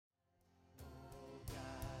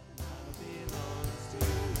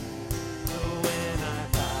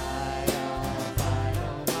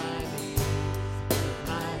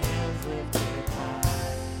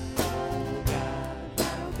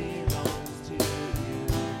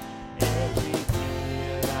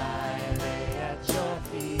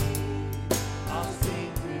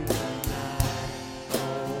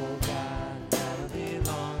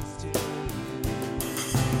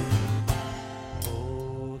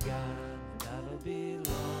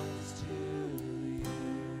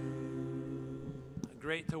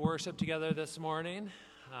great to worship together this morning.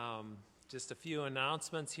 Just a few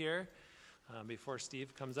announcements here before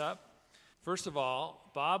Steve comes up. First of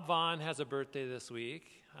all, Bob Vaughn has a birthday this week,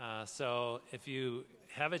 so if you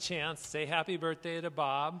have a chance, say happy birthday to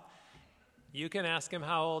Bob. You can ask him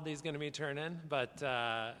how old he's going to be turning, but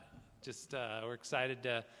we're excited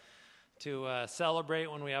to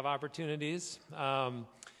celebrate when we have opportunities.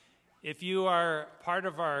 If you are part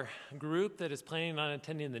of our group that is planning on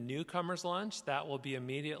attending the newcomers lunch, that will be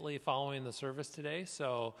immediately following the service today,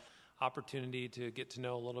 so opportunity to get to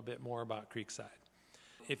know a little bit more about Creekside.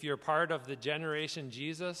 If you're part of the Generation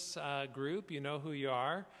Jesus group, you know who you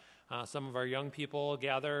are. Some of our young people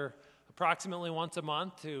gather approximately once a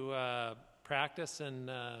month to practice and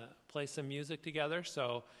play some music together,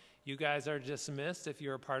 so you guys are dismissed if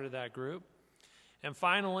you're a part of that group. And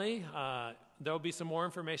finally, there will be some more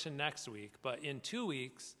information next week, but in 2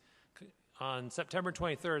 weeks, on September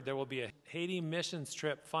 23rd, there will be a Haiti missions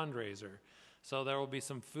trip fundraiser. So there will be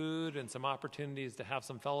some food and some opportunities to have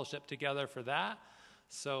some fellowship together for that.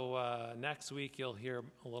 So next week, you'll hear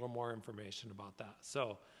a little more information about that.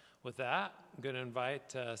 So with that, I'm going to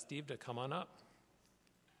invite Steve to come on up.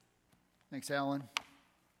 Thanks, Alan.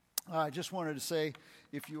 I just wanted to say,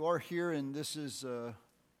 if you are here and this is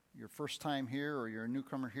your first time here or you're a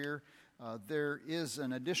newcomer here, there is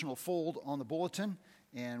an additional fold on the bulletin,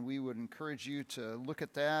 and we would encourage you to look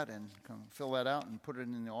at that and fill that out and put it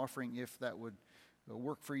in the offering if that would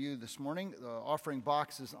work for you this morning. The offering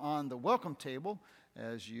box is on the welcome table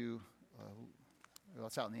as you,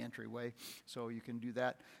 it's out in the entryway, so you can do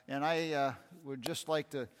that. And I would just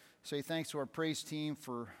like to say thanks to our praise team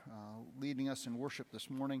for leading us in worship this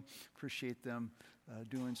morning. Appreciate them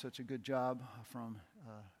doing such a good job from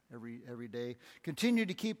every day. Continue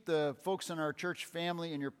to keep the folks in our church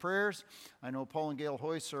family in your prayers. I know Paul and Gail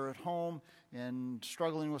Hoyce are at home and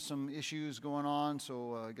struggling with some issues going on,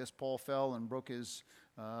 so I guess Paul fell and broke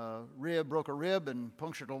a rib and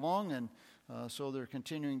punctured a lung, and so they're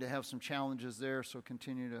continuing to have some challenges there, so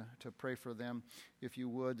continue to pray for them if you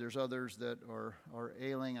would. There's others that are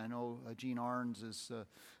ailing. I know Gene Arns is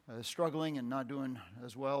struggling and not doing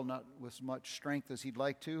as well, not with as much strength as he'd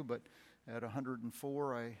like to, but at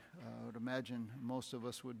 104, I would imagine most of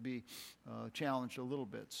us would be challenged a little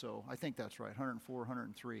bit. So I think that's right, 104,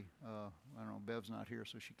 103. I don't know, Bev's not here,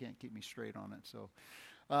 so she can't keep me straight on it. So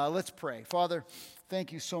let's pray. Father,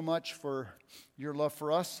 thank you so much for your love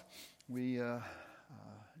for us. We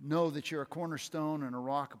know that you're a cornerstone and a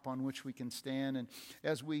rock upon which we can stand. And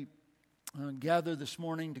as we gather this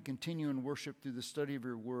morning to continue in worship through the study of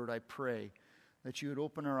your word, I pray that you would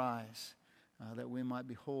open our eyes, that we might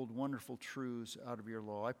behold wonderful truths out of your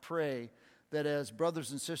law. I pray that as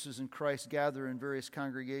brothers and sisters in Christ gather in various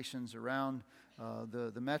congregations around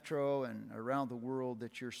the metro and around the world,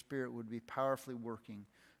 that your Spirit would be powerfully working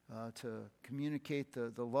to communicate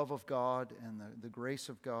the love of God and the grace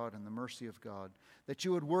of God and the mercy of God. That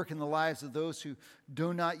you would work in the lives of those who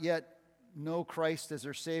do not yet know Christ as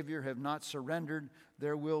their Savior, have not surrendered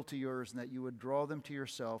their will to yours, and that you would draw them to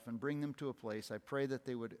yourself and bring them to a place. I pray that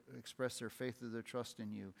they would express their faith or their trust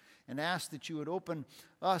in you, and ask that you would open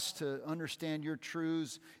us to understand your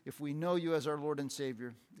truths. If we know you as our Lord and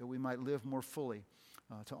Savior, that we might live more fully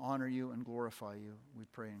to honor you and glorify you. We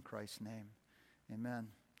pray in Christ's name. Amen.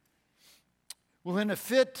 Well, in a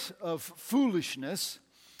fit of foolishness,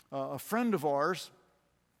 a friend of ours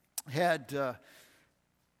had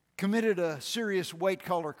committed a serious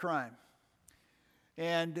white-collar crime.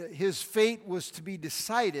 And his fate was to be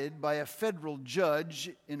decided by a federal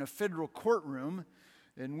judge in a federal courtroom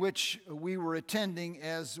in which we were attending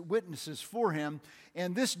as witnesses for him.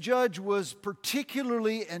 And this judge was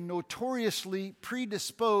particularly and notoriously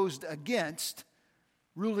predisposed against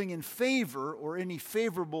ruling in favor or any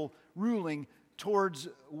favorable ruling towards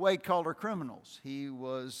white-collar criminals. He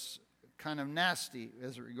was kind of nasty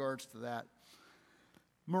as it regards to that.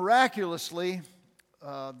 Miraculously,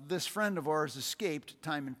 this friend of ours escaped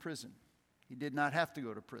time in prison. He did not have to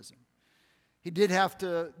go to prison. He did have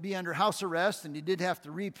to be under house arrest, and he did have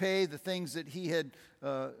to repay the things that he had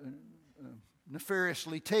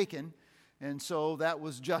nefariously taken, and so that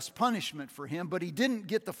was just punishment for him, but he didn't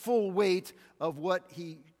get the full weight of what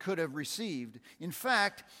he could have received. In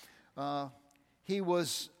fact, he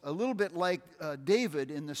was a little bit like David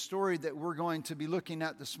in the story that we're going to be looking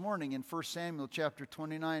at this morning in 1 Samuel chapter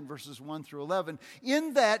 29, verses 1 through 11,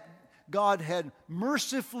 in that God had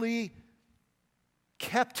mercifully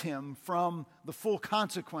kept him from the full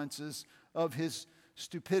consequences of his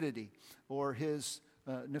stupidity or his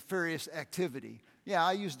nefarious activity. Yeah,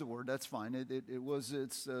 I used the word. That's fine.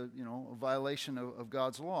 It's a violation of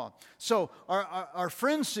God's law. So our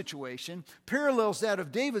friend's situation parallels that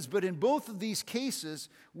of David's, but in both of these cases,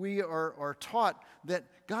 we are taught that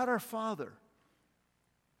God our Father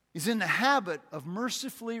is in the habit of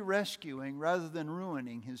mercifully rescuing rather than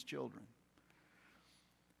ruining his children.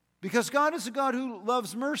 Because God is a God who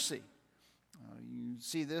loves mercy. You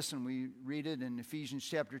see this, and we read it in Ephesians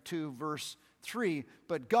chapter 2, verse 3.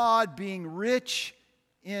 But God, being rich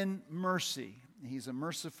in mercy. He's a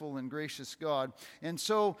merciful and gracious God. And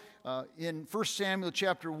so in 1 Samuel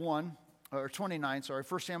chapter 29,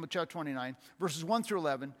 verses 1 through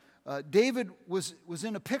 11, David was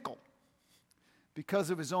in a pickle because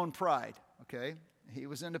of his own pride, okay? He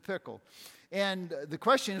was in a pickle. And the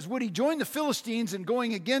question is, would he join the Philistines in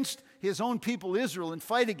going against his own people Israel and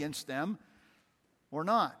fight against them or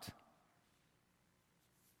not?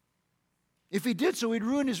 If he did so, he'd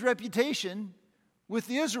ruin his reputation with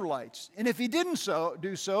the Israelites. And if he didn't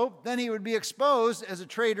do so, then he would be exposed as a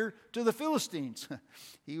traitor to the Philistines.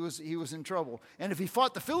 He was in trouble. And if he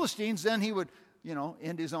fought the Philistines, then he would,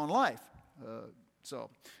 end his own life.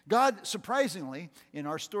 So God, surprisingly, in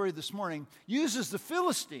our story this morning, uses the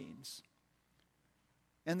Philistines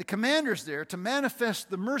and the commanders there to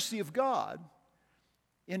manifest the mercy of God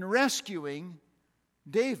in rescuing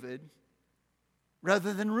David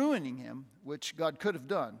rather than ruining him, which God could have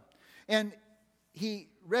done. And he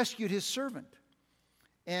rescued his servant.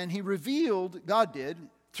 And he revealed, God did,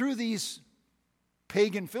 through these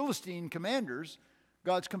pagan Philistine commanders,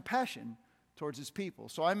 God's compassion towards his people.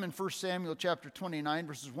 So I'm in 1 Samuel chapter 29,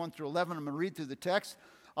 verses 1 through 11. I'm going to read through the text.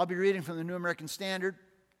 I'll be reading from the New American Standard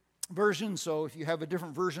Version, so if you have a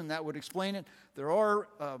different version, that would explain it. There are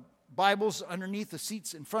Bibles underneath the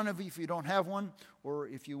seats in front of you if you don't have one, or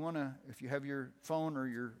if you have your phone or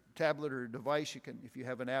your tablet or device, if you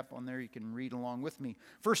have an app on there, you can read along with me.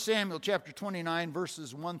 1 Samuel chapter 29,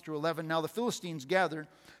 verses 1 through 11. Now the Philistines gathered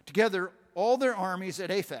together all their armies at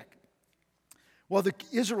Aphek, while the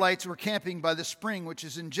Israelites were camping by the spring which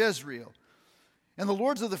is in Jezreel. And the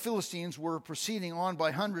lords of the Philistines were proceeding on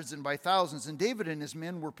by hundreds and by thousands, and David and his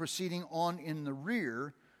men were proceeding on in the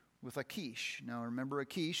rear with Achish. Now remember,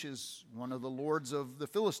 Achish is one of the lords of the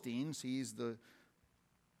Philistines. He's the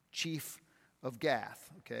chief of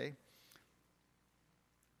Gath, okay?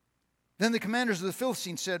 Then the commanders of the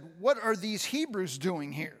Philistines said, "What are these Hebrews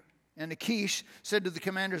doing here?" And Achish said to the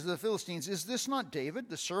commanders of the Philistines, "Is this not David,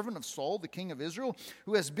 the servant of Saul, the king of Israel,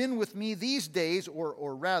 who has been with me these days,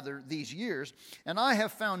 or rather these years, and I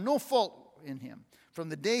have found no fault in him, from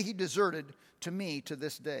the day he deserted to me to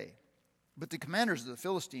this day?" But the commanders of the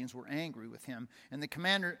Philistines were angry with him, and the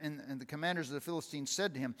commanders of the Philistines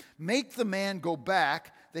said to him, "Make the man go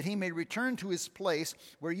back, that he may return to his place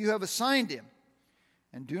where you have assigned him.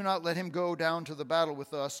 And do not let him go down to the battle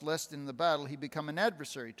with us, lest in the battle he become an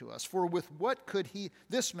adversary to us. For with what could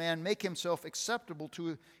this man make himself acceptable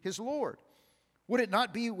to his Lord? Would it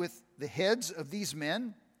not be with the heads of these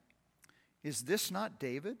men? Is this not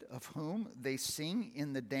David, of whom they sing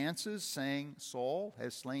in the dances, saying, Saul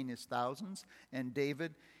has slain his thousands, and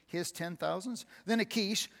David his 10,000s? Then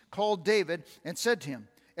Achish called David and said to him,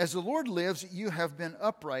 "As the Lord lives, you have been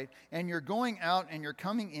upright, and your going out and your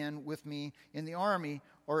coming in with me in the army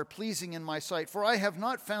are pleasing in my sight. For I have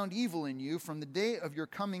not found evil in you from the day of your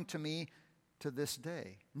coming to me to this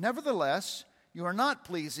day. Nevertheless, you are not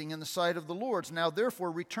pleasing in the sight of the Lord. Now therefore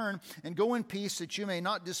return and go in peace, that you may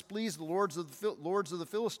not displease the lords of the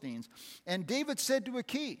Philistines." And David said to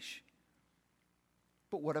Achish,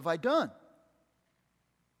 "But what have I done?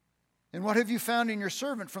 And what have you found in your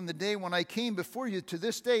servant from the day when I came before you to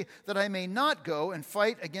this day, that I may not go and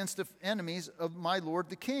fight against the enemies of my lord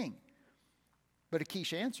the king?" But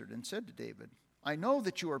Achish answered and said to David, "I know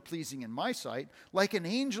that you are pleasing in my sight, like an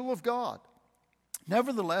angel of God.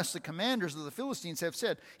 Nevertheless, the commanders of the Philistines have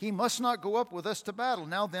said, 'He must not go up with us to battle.'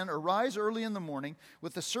 Now then, arise early in the morning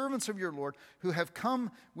with the servants of your Lord who have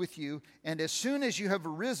come with you, and as soon as you have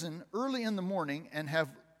arisen early in the morning and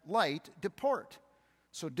have light, depart."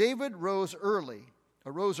 So David arose early,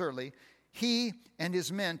 he and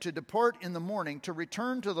his men, to depart in the morning to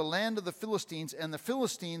return to the land of the Philistines, and the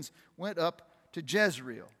Philistines went up to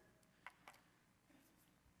Jezreel.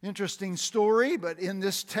 Interesting story, but in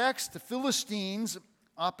this text, the Philistines'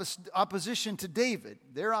 opposition to David,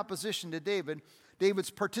 their opposition to David, David's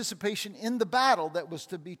participation in the battle that was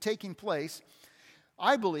to be taking place,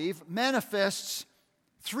 I believe, manifests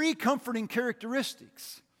three comforting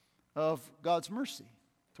characteristics of God's mercy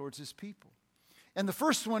towards his people. And the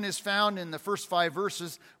first one is found in the first 5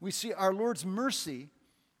 verses. We see our Lord's mercy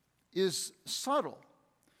is subtle.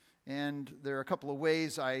 And there are a couple of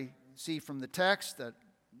ways I see from the text that,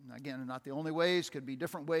 again, not the only ways, could be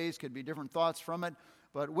different ways, could be different thoughts from it,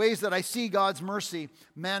 but ways that I see God's mercy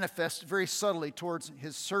manifest very subtly towards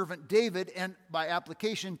his servant David, and by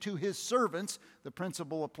application to his servants, the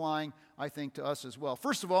principle applying, I think, to us as well.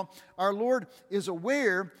 First of all, our Lord is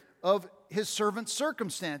aware of his servant's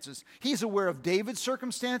circumstances. He's aware of David's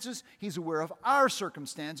circumstances. He's aware of our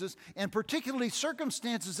circumstances, and particularly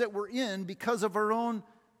circumstances that we're in because of our own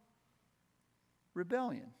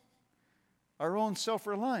rebellion, our own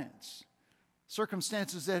self-reliance.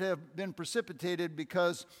 Circumstances that have been precipitated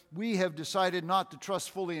because we have decided not to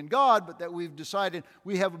trust fully in God, but that we've decided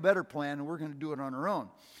we have a better plan and we're going to do it on our own.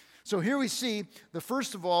 So here we see,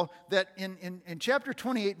 first of all, that in chapter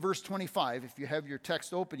 28, verse 25, if you have your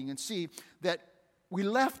text open, you can see that we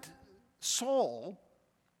left Saul,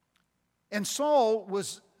 and Saul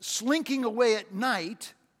was slinking away at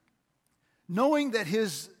night, knowing that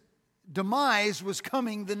his demise was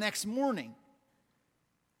coming the next morning.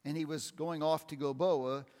 And he was going off to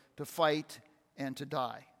Gilboa to fight and to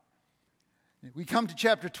die. We come to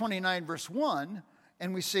chapter 29, verse 1,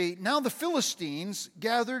 and we see, now the Philistines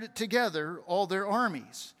gathered together all their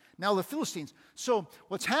armies. Now the Philistines. So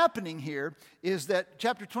what's happening here is that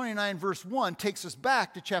chapter 29, verse 1 takes us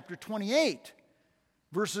back to chapter 28,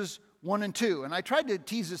 verses 1 and 2. And I tried to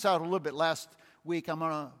tease this out a little bit last week. I'm going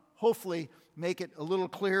to hopefully make it a little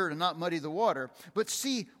clearer and not muddy the water. But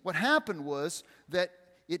see, what happened was that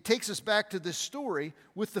it takes us back to this story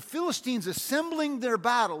with the Philistines assembling their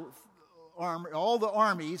battle army, all the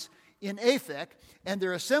armies in Aphek, and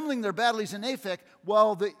they're assembling their batteries in Aphek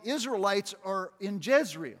while the Israelites are in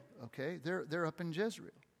Jezreel. Okay, they're up in Jezreel.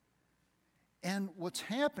 And what's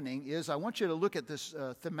happening is, I want you to look at this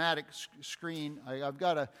thematic screen. I've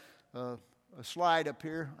got a slide up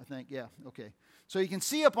here, I think. Yeah, okay. So you can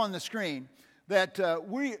see up on the screen that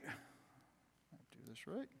we... do this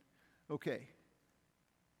right? Okay.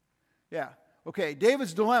 Yeah. Okay,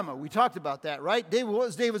 David's dilemma. We talked about that, right? What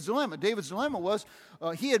was David's dilemma? David's dilemma was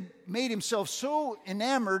he had made himself so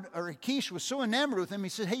enamored, or Achish was so enamored with him, he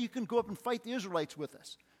said, hey, you can go up and fight the Israelites with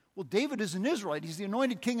us. Well, David is an Israelite. He's the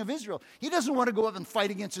anointed king of Israel. He doesn't want to go up and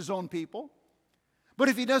fight against his own people. But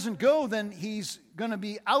if he doesn't go, then he's going to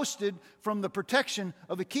be ousted from the protection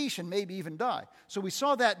of Achish and maybe even die. So we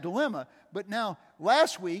saw that dilemma. But now,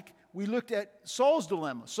 last week, we looked at Saul's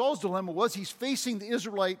dilemma. Saul's dilemma was he's facing the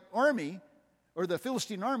Israelite army, or the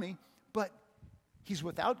Philistine army, but he's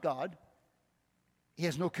without God. He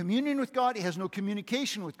has no communion with God. He has no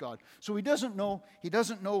communication with God. So he doesn't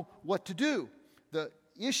know what to do. The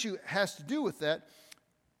issue has to do with that.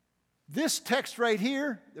 This text right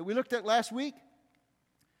here that we looked at last week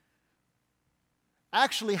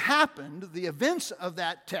actually happened. The events of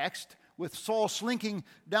that text with Saul slinking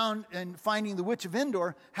down and finding the witch of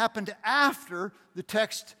Endor happened after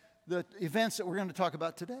the events that we're going to talk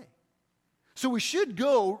about today. So we should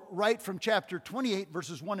go right from chapter 28,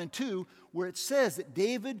 verses 1 and 2, where it says that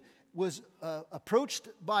David was approached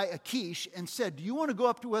by Achish and said, do you want to go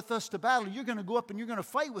up with us to battle? You're going to go up and you're going to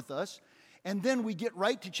fight with us. And then we get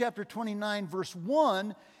right to chapter 29, verse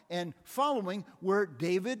 1 and following, where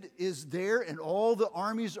David is there and all the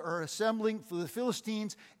armies are assembling for the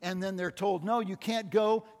Philistines, and then they're told, no, you can't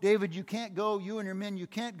go. David, you can't go. You and your men, you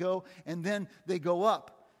can't go. And then they go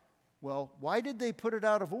up. Well, why did they put it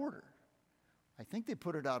out of order? I think they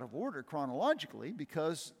put it out of order chronologically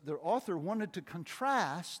because the author wanted to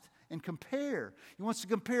contrast and compare. He wants to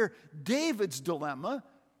compare David's dilemma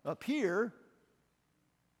up here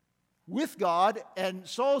with God and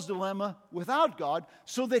Saul's dilemma without God,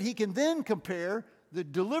 so that he can then compare the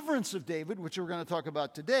deliverance of David, which we're going to talk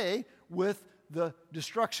about today, with the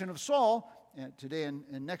destruction of Saul, today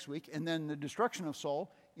and next week, and then the destruction of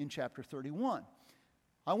Saul in chapter 31.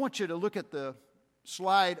 I want you to look at the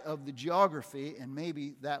slide of the geography, and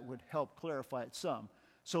maybe that would help clarify it some.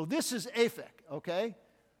 So this is Aphek, okay?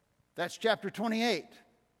 That's chapter 28,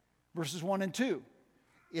 verses 1 and 2.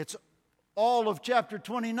 It's all of chapter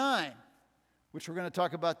 29, which we're going to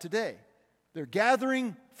talk about today. They're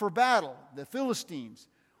gathering for battle, the Philistines.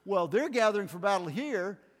 Well, they're gathering for battle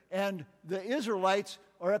here, and the Israelites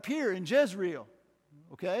are up here in Jezreel,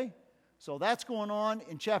 okay? So that's going on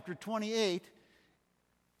in chapter 28,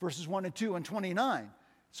 verses 1 and 2 and 29.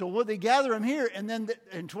 So what they gather them here, and then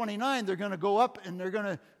in 29, they're going to go up and they're going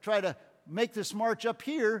to try to make this march up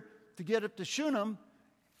here to get up to Shunem.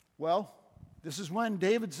 Well, this is when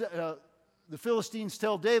the Philistines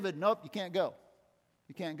tell David, nope, you can't go.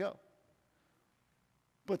 You can't go.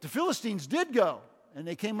 But the Philistines did go, and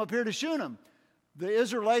they came up here to Shunem. The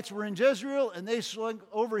Israelites were in Jezreel, and they slunk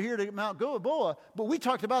over here to Mount Gilboa, but we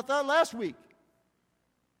talked about that last week.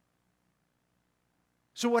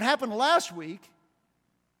 So what happened last week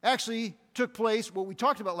actually took place, what we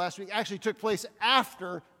talked about last week actually took place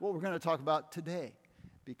after what we're going to talk about today.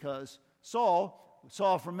 Because Saul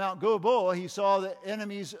saw from Mount Gilboa, he saw the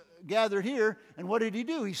enemies gathered here, and what did he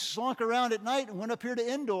do? He slunk around at night and went up here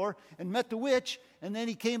to Endor and met the witch, and then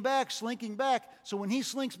he came back, slinking back. So when he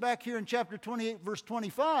slinks back here in chapter 28, verse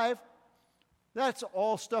 25, that's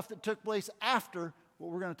all stuff that took place after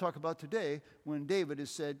what we're going to talk about today, when David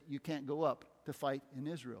has said, you can't go up to fight in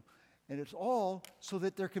Israel. And it's all so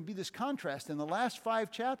that there can be this contrast. In the last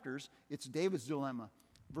 5 chapters, it's David's dilemma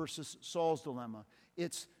versus Saul's dilemma.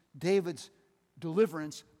 It's David's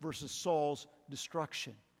deliverance versus Saul's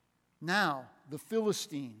destruction. Now, the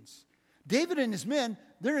Philistines. David and his men,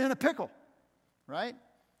 they're in a pickle, right?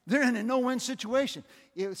 They're in a no-win situation.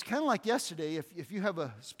 It was kind of like yesterday, if you have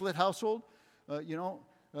a split household,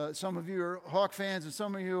 some of you are Hawk fans and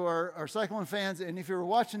some of you are Cyclone fans, and if you're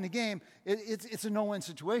watching the game, it's a no-win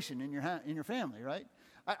situation in your family, right?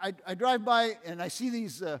 I drive by and I see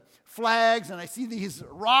these flags and I see these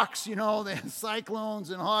rocks, the Cyclones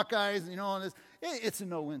and Hawkeyes, and it's a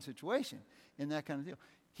no-win situation in that kind of deal.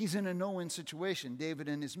 He's in a no-win situation, David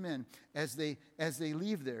and his men, as they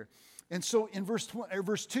leave there. And so in verse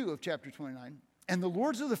 2 of chapter 29, and the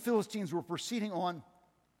lords of the Philistines were proceeding on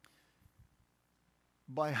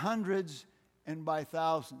by hundreds and by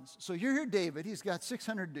thousands. So you're here, David. He's got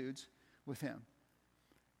 600 dudes with him.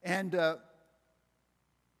 And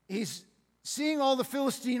he's seeing all the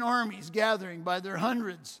Philistine armies gathering by their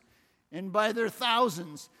hundreds and by their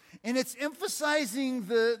thousands. And it's emphasizing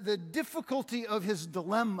the difficulty of his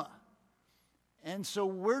dilemma. And so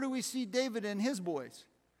where do we see David and his boys?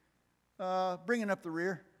 Bringing up the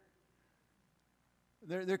rear.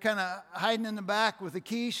 They're kind of hiding in the back with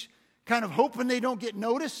Achish, kind of hoping they don't get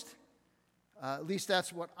noticed. At least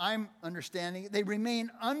that's what I'm understanding. They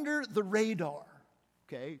remain under the radar.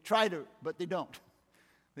 Okay, try to, but they don't.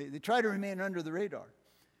 They try to remain under the radar.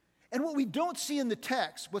 And what we don't see in the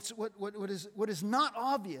text, what is not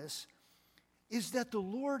obvious, is that the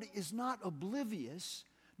Lord is not oblivious,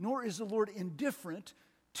 nor is the Lord indifferent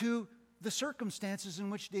to the circumstances in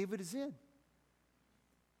which David is in.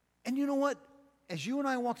 And you know what? As you and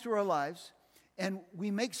I walk through our lives, and we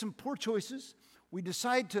make some poor choices, we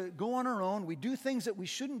decide to go on our own, we do things that we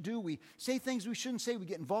shouldn't do, we say things we shouldn't say, we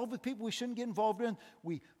get involved with people we shouldn't get involved in,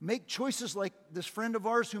 we make choices like this friend of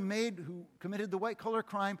ours who committed the white-collar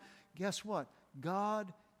crime. Guess what?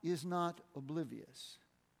 God is not oblivious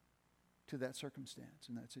to that circumstance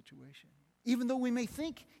and that situation. Even though we may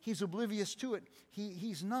think he's oblivious to it,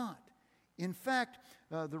 he's not. In fact,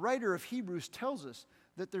 the writer of Hebrews tells us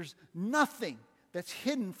that there's nothing that's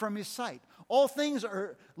hidden from his sight. All things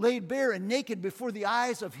are laid bare and naked before the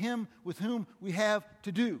eyes of him with whom we have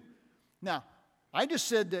to do. Now, I just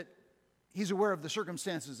said that he's aware of the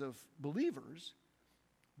circumstances of believers,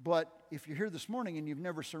 but if you're here this morning and you've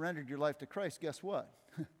never surrendered your life to Christ, guess what?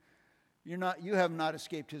 You have not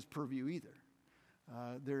escaped his purview either.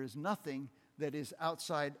 There is nothing that is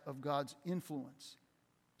outside of God's influence.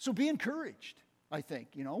 So be encouraged, I think.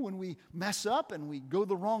 When we mess up and we go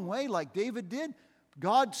the wrong way like David did,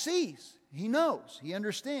 God sees. He knows. He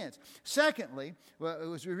understands. Secondly,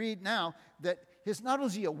 as we read now, that not only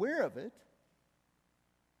is he aware of it,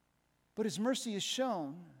 but his mercy is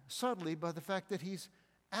shown subtly by the fact that he's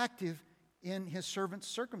active in his servant's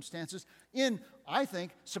circumstances in, I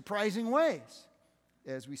think, surprising ways,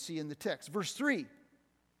 as we see in the text. Verse 3,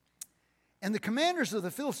 and the commanders of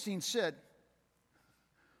the Philistines said,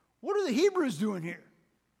 what are the Hebrews doing here?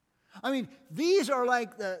 I mean, these are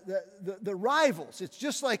like the rivals. It's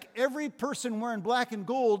just like every person wearing black and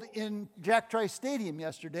gold in Jack Trice Stadium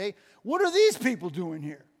yesterday. What are these people doing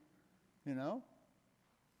here? And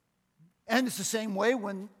it's the same way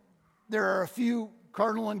when there are a few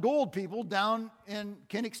Cardinal and Gold people down in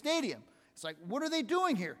Kinnick Stadium. It's like, what are they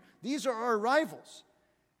doing here? These are our rivals.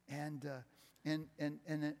 And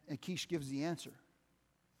Achish gives the answer.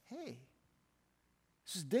 Hey,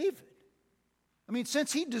 this is David. I mean,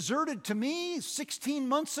 since he deserted to me 16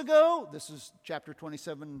 months ago, this is chapter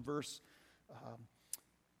 27, verse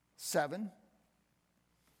 7.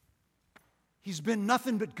 He's been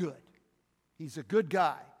nothing but good. He's a good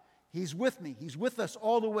guy. He's with me. He's with us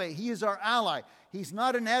all the way. He is our ally. He's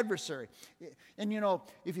not an adversary. And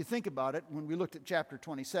if you think about it, when we looked at chapter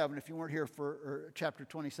 27, if you weren't here for chapter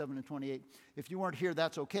 27 and 28, if you weren't here,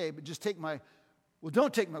 that's okay, but just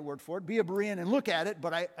don't take my word for it. Be a Berean and look at it.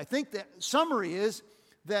 But I think the summary is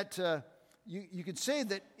that you could say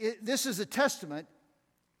that this is a testament,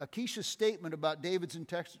 Achish's statement about David's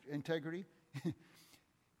integrity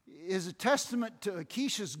is a testament to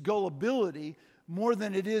Achish's gullibility more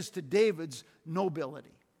than it is to David's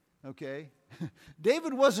nobility. Okay?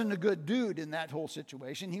 David wasn't a good dude in that whole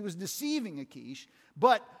situation. He was deceiving Achish,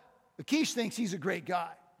 but Achish thinks he's a great guy.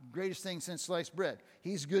 Greatest thing since sliced bread.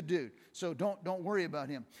 He's a good dude. So don't worry about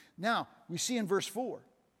him. Now, we see in verse 4.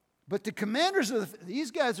 But the commanders of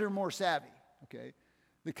these guys are more savvy. Okay?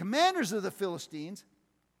 The commanders of the Philistines,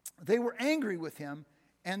 they were angry with him,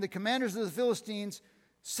 and the commanders of the Philistines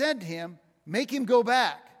said to him, make him go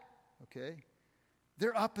back. Okay?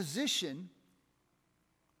 Their opposition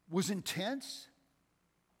was intense,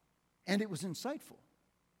 and it was insightful.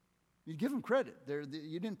 You give them credit.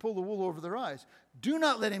 You didn't pull the wool over their eyes. Do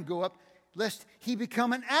not let him go up, lest he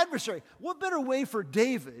become an adversary. What better way for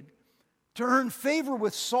David to earn favor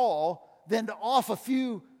with Saul than to off a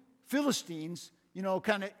few Philistines,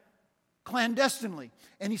 kind of clandestinely?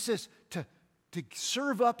 And he says to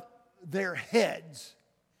serve up their heads.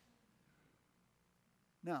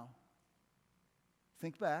 Now,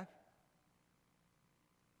 think back.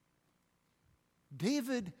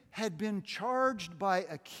 David had been charged by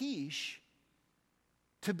Achish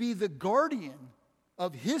to be the guardian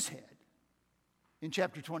of his head in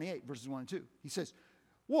chapter 28, verses 1 and 2. He says,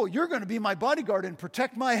 whoa, you're going to be my bodyguard and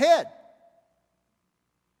protect my head.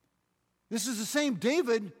 This is the same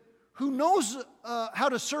David who knows how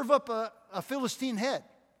to serve up a Philistine head.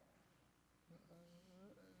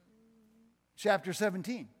 Chapter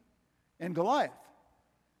 17, and Goliath.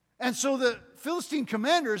 And so the Philistine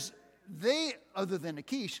commanders, they, other than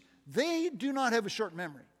Achish, they do not have a short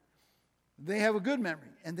memory. They have a good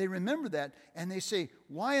memory, and they remember that, and they say,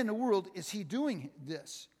 why in the world is he doing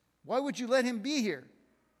this? Why would you let him be here?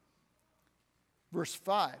 Verse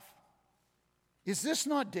 5. Is this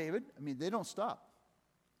not David? I mean, they don't stop.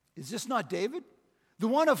 Is this not David? The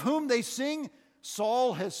one of whom they sing,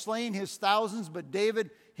 Saul has slain his thousands, but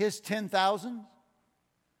David his 10,000?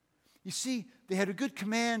 You see, they had a good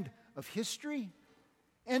command of history,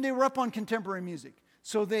 and they were up on contemporary music.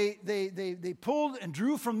 So they pulled and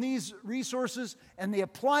drew from these resources, and they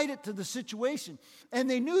applied it to the situation. And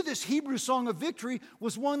they knew this Hebrew song of victory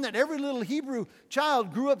was one that every little Hebrew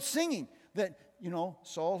child grew up singing. That,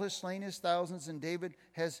 Saul has slain his thousands, and David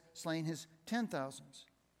has slain his 10,000s.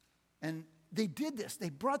 And they did this. They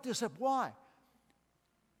brought this up. Why?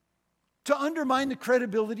 To undermine the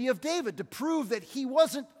credibility of David, to prove that he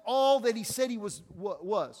wasn't all that he said he was.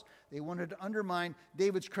 They wanted to undermine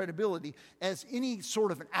David's credibility as any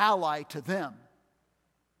sort of an ally to them.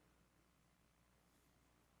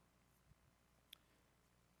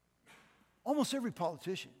 Almost every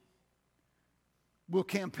politician will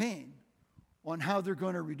campaign on how they're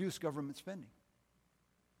going to reduce government spending.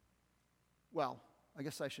 Well, I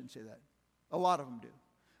guess I shouldn't say that. A lot of them do.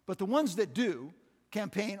 But the ones that do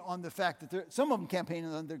campaign on the fact that some of them campaign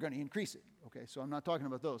on they're going to increase it. Okay, so I'm not talking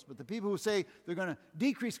about those. But the people who say they're going to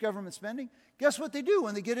decrease government spending, guess what they do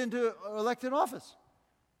when they get into elected office?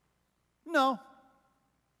 No.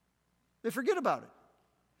 They forget about it.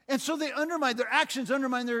 And so they undermine, their actions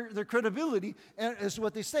undermine their credibility, is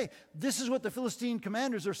what they say. This is what the Philistine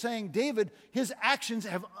commanders are saying. David, his actions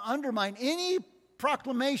have undermined any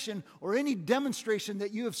proclamation or any demonstration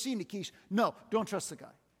that you have seen, Achish. No, don't trust the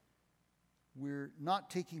guy. We're not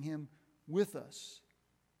taking him with us.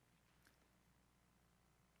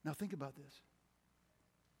 Now think about this.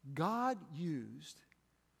 God used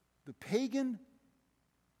the pagan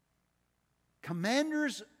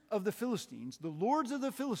commanders of the Philistines, the lords of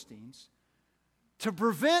the Philistines, to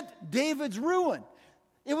prevent David's ruin.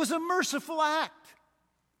 It was a merciful act.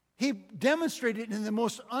 He demonstrated in the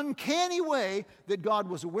most uncanny way that God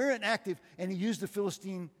was aware and active, and he used the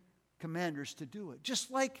Philistine commanders to do it.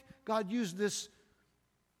 Just like God used this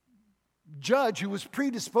judge who was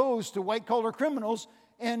predisposed to white-collar criminals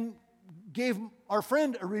and gave our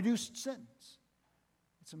friend a reduced sentence.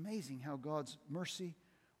 It's amazing how God's mercy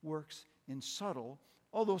works in subtle,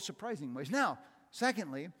 although surprising ways. Now,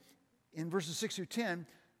 secondly, in verses 6 through 10,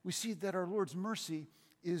 we see that our Lord's mercy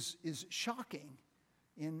is shocking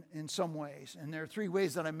in some ways. And there are three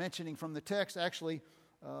ways that I'm mentioning from the text. Actually,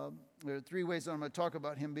 there are three ways that I'm going to talk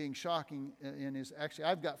about him being shocking in his. Actually,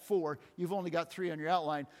 I've got four. You've only got three on your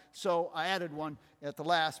outline. So I added one at the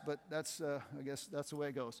last, but that's, I guess that's the way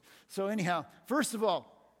it goes. So anyhow, first of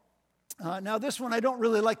all, now this one I don't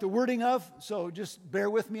really like the wording of, so just bear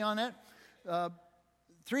with me on that.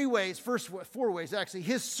 Three ways, first four ways actually.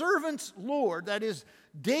 His servant's Lord, that is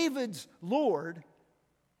David's Lord,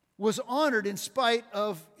 was honored in spite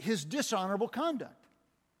of his dishonorable conduct.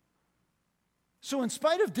 So in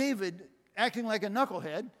spite of David acting like a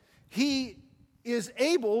knucklehead, he is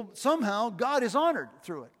able, somehow, God is honored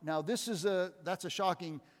through it. Now that's a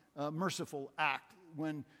shocking, merciful act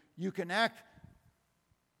when you can act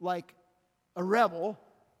like a rebel,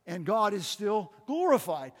 and God is still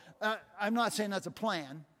glorified. I'm not saying that's a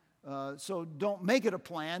plan, so don't make it a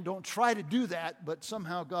plan. Don't try to do that, but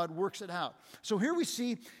somehow God works it out. So here we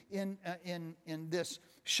see in this,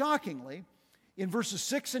 shockingly, in verses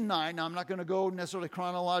 6 and 9, now I'm not going to go necessarily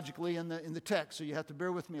chronologically in the text, so you have to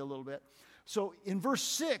bear with me a little bit. So in verse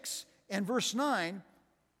 6 and verse 9,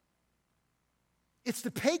 it's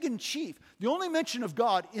the pagan chief. The only mention of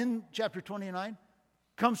God in chapter 29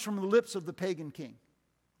 comes from the lips of the pagan king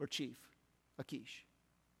or chief, Achish,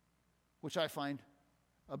 which I find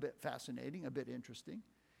a bit fascinating, a bit interesting.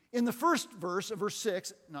 In the first verse of verse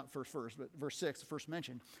 6, not first verse, but verse 6, the first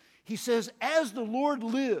mention, he says, as the Lord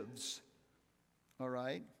lives, all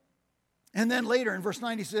right? And then later in verse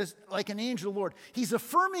 9 he says, like an angel of the Lord. He's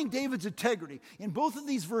affirming David's integrity. In both of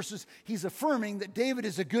these verses, he's affirming that David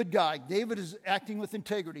is a good guy. David is acting with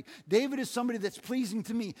integrity. David is somebody that's pleasing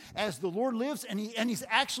to me. As the Lord lives, and he's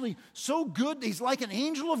actually so good, he's like an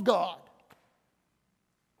angel of God.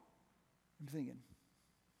 I'm thinking,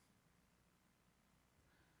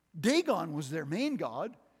 Dagon was their main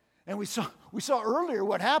god. And we saw earlier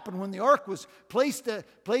what happened when the ark was placed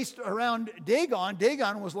around Dagon.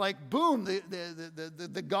 Dagon was like, boom,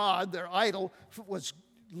 the god, their idol, was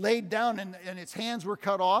laid down and its hands were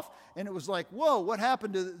cut off. And it was like, whoa, what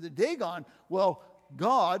happened to the Dagon? Well,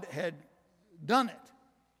 God had done it.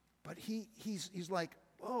 But he's like,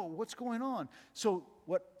 whoa, what's going on? So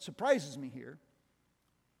what surprises me here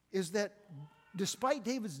is that despite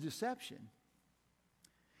David's deception,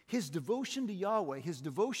 his devotion to Yahweh, his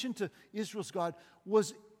devotion to Israel's God,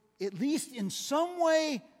 was at least in some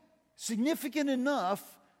way significant enough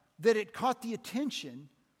that it caught the attention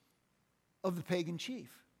of the pagan chief.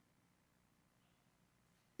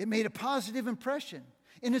 It made a positive impression.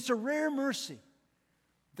 And it's a rare mercy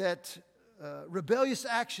that rebellious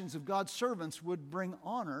actions of God's servants would bring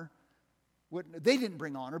honor. They didn't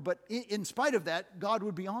bring honor, but in spite of that, God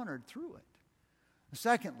would be honored through it.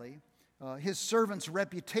 Secondly, his servant's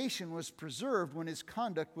reputation was preserved when his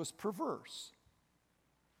conduct was perverse.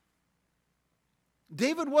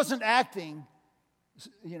 David wasn't acting,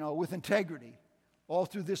 with integrity all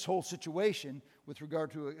through this whole situation with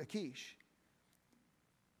regard to Achish.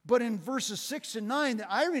 But in verses 6 and 9,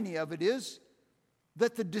 the irony of it is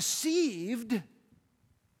that the deceived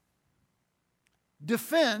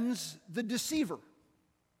defends the deceiver.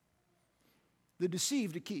 The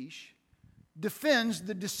deceived Achish defends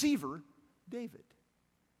the deceiver David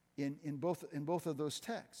in both of those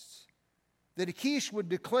texts. That Achish would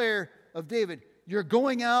declare of David, you're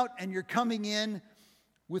going out and you're coming in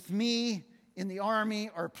with me in the army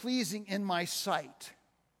are pleasing in my sight.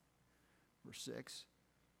 Verse 6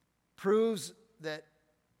 proves that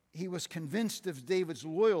he was convinced of David's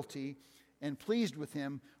loyalty and pleased with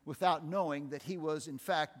him without knowing that he was in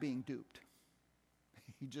fact being duped.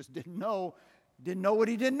 He just didn't know what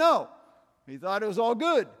he didn't know. He thought it was all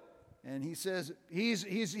good. And he says,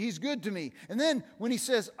 he's good to me. And then when he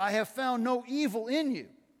says, I have found no evil in you,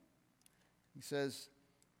 he says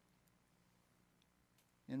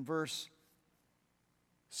in verse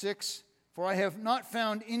 6, for I have not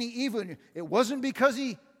found any evil in you. It wasn't because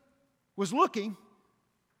he was looking,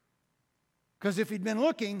 because if he'd been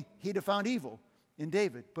looking, he'd have found evil in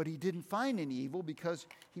David. But he didn't find any evil because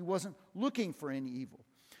he wasn't looking for any evil.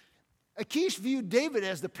 Achish viewed David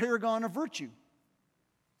as the paragon of virtue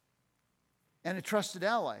and a trusted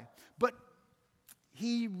ally. But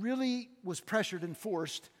he really was pressured and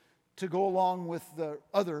forced to go along with the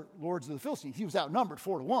other lords of the Philistines. He was outnumbered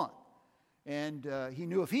 4-1. And he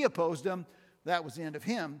knew if he opposed them, that was the end of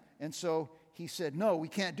him. And so he said, no, we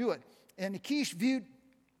can't do it. And Achish viewed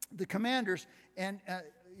the commanders, and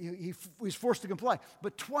he was forced to comply.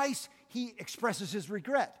 But twice he expresses his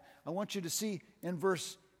regret. I want you to see in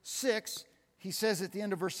verse 6, he says at the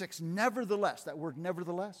end of verse 6, nevertheless, that word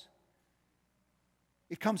nevertheless,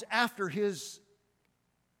 it comes after his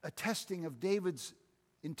attesting of David's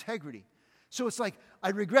integrity. So it's like, I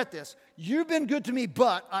regret this. You've been good to me,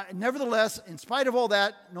 but nevertheless, in spite of all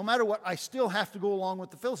that, no matter what, I still have to go along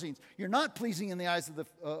with the Philistines. You're not pleasing in the eyes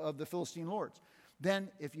of the Philistine lords. Then,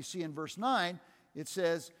 if you see in verse 9, it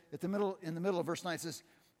says, in the middle of verse 9, it says,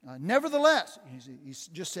 nevertheless, he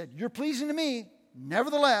just said, you're pleasing to me.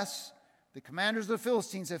 Nevertheless, the commanders of the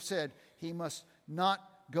Philistines have said, he must not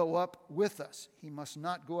go up with us. He must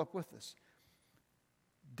not go up with us.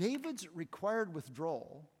 David's required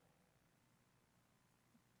withdrawal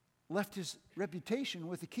left his reputation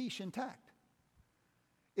with Achish intact.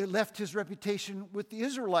 It left his reputation with the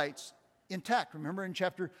Israelites intact. Remember in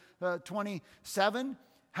chapter 27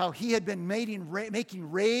 how he had been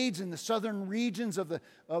making raids in the southern regions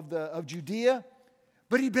of Judea,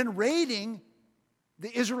 But he'd been raiding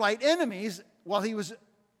the Israelite enemies while he was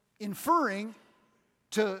inferring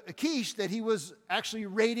to Achish that he was actually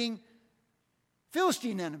raiding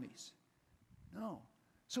Philistine enemies. No.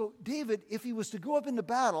 So David, if he was to go up into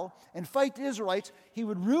battle and fight the Israelites, he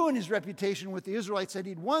would ruin his reputation with the Israelites that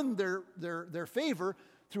he'd won their favor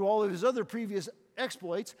through all of his other previous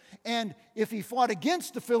exploits. And if he fought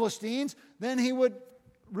against the Philistines, then he would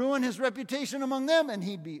ruin his reputation among them, and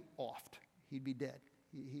he'd be offed. He'd be dead.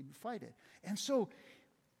 He'd fight it. And so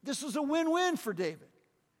this was a win-win for David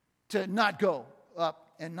to not go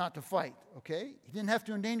up and not to fight, okay? He didn't have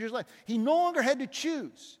to endanger his life. He no longer had to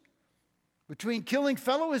choose between killing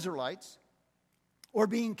fellow Israelites or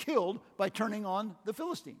being killed by turning on the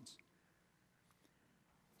Philistines.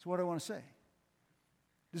 That's what I want to say.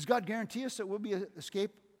 Does God guarantee us that we'll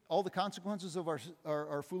escape all the consequences of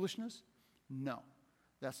our foolishness? No.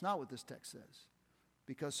 That's not what this text says.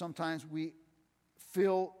 Because sometimes we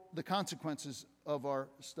feel the consequences of our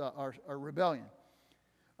rebellion.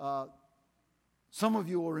 Some of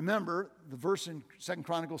you will remember the verse in 2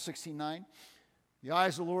 Chronicles 16:9. The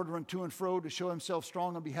eyes of the Lord run to and fro to show himself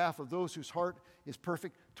strong on behalf of those whose heart is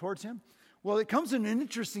perfect towards him. Well, it comes in an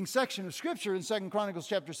interesting section of Scripture in 2 Chronicles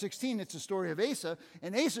chapter 16. It's the story of Asa.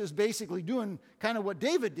 And Asa is basically doing kind of what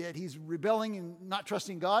David did. He's rebelling and not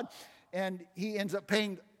trusting God. And he ends up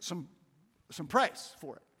paying some price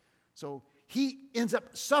for it. So he ends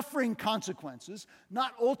up suffering consequences,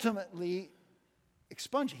 not ultimately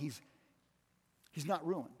expunged. He's not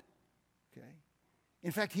ruined. Okay?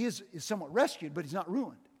 In fact, he is somewhat rescued, but he's not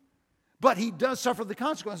ruined. But he does suffer the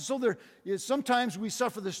consequences. So there is sometimes we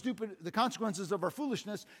suffer the consequences of our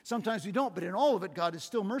foolishness. Sometimes we don't. But in all of it, God is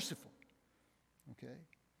still merciful. Okay?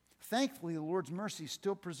 Thankfully, the Lord's mercy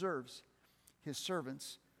still preserves his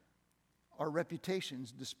servants, our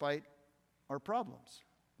reputations, despite our problems,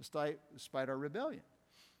 despite our rebellion.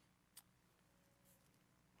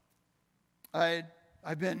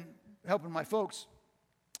 I've been helping my folks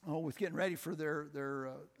with getting ready for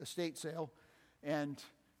their estate sale, and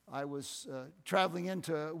I was traveling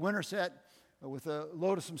into Winterset with a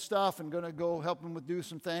load of some stuff and going to go help them do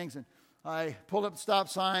some things, and I pulled up the stop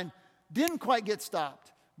sign, didn't quite get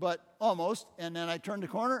stopped, but almost, and then I turned the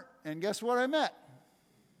corner, and guess what I met?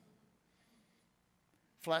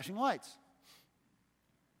 Flashing lights.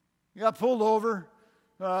 Got pulled over.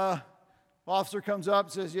 Officer comes up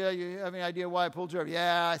and says, "Yeah, you have any idea why I pulled you over?"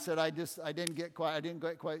 "Yeah," I said, I didn't get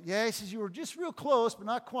quite. "Yeah," he says, "You were just real close, but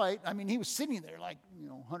not quite." I mean, he was sitting there like,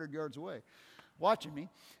 100 yards away, watching me.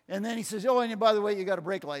 And then he says, "Oh, and by the way, you got a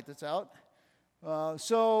brake light that's out."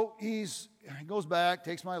 So he goes back,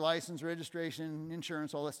 takes my license, registration,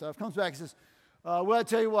 insurance, all that stuff. Comes back and says, "Well, I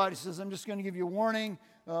tell you what," he says, "I'm just going to give you a warning."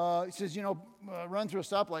 He says, "Run through a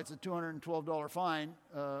stoplight, it's a $212 fine."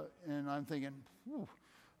 And I'm thinking, whew.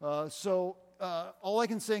 So all I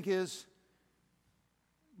can think is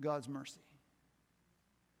God's mercy.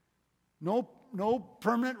 No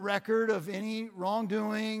permanent record of any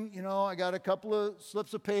wrongdoing. I got a couple of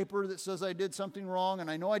slips of paper that says I did something wrong, and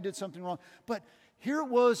I know I did something wrong. But here it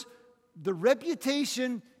was, the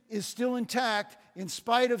reputation is still intact in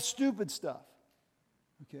spite of stupid stuff.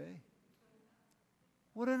 Okay?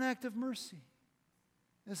 What an act of mercy.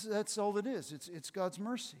 That's all it is. It's God's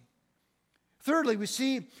mercy. Thirdly, we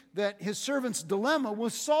see that his servant's dilemma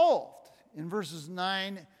was solved in verses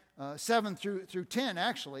 7 through 10,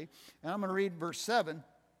 actually. And I'm going to read verse 7.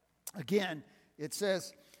 Again, it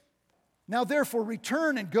says, "Now therefore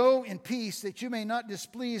return and go in peace, that you may not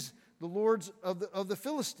displease the lords of the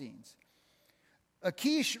Philistines."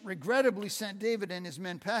 Achish regrettably sent David and his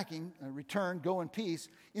men packing, return, go in peace,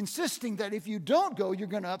 insisting that if you don't go, you're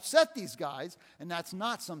going to upset these guys, and that's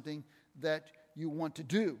not something that you want to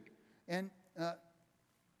do. And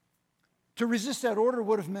to resist that order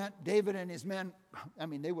would have meant David and his men,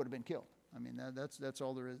 they would have been killed. That's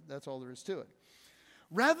all there is to it.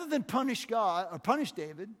 Rather than punish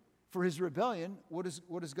David for his rebellion, what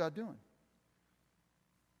is God doing?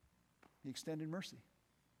 He extended mercy.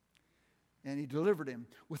 And he delivered him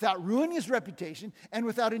without ruining his reputation and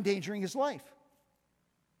without endangering his life.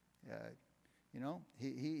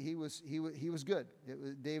 He was good.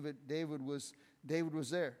 David was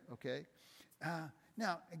there. Okay.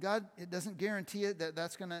 Now, God, it doesn't guarantee it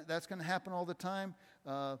that's gonna happen all the time.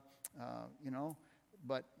 But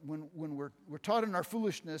when we're taught in our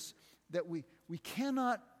foolishness that we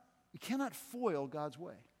cannot foil God's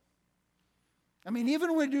way. Even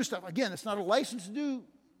when we do stuff, again, it's not a license to do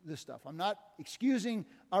this stuff. I'm not excusing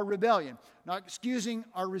our rebellion, not excusing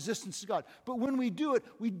our resistance to God. But when we do it,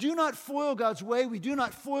 we do not foil God's way. We do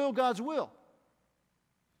not foil God's will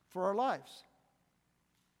for our lives.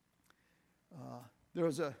 There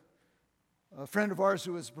was a friend of ours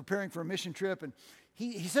who was preparing for a mission trip, and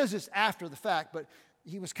he says this after the fact, but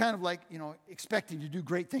he was kind of like, expecting to do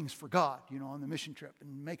great things for God, on the mission trip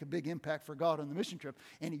and make a big impact for God on the mission trip,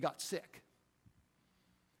 and he got sick.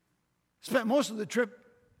 Spent most of the trip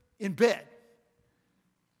in bed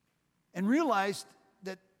and realized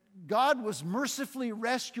that God was mercifully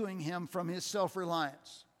rescuing him from his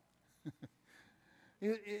self-reliance.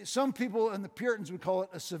 Some people and the Puritans would call it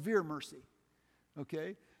a severe mercy,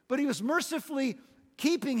 okay? But he was mercifully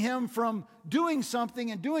keeping him from doing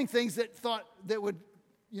something and doing things that would,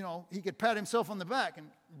 he could pat himself on the back and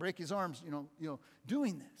break his arms,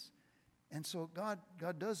 doing this. And so God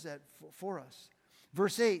does that for us.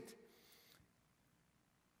 Verse 8,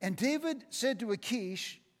 and David said to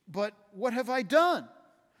Achish, but what have I done?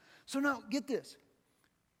 So now, get this.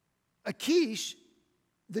 Achish,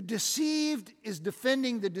 the deceived, is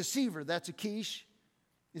defending the deceiver. That's Achish,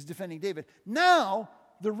 is defending David. Now,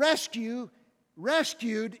 the rescued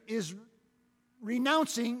is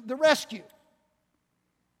renouncing the rescue.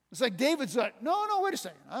 It's like David's like, no, wait a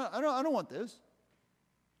second. I don't want this.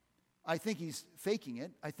 I think he's faking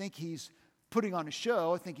it. I think he's putting on a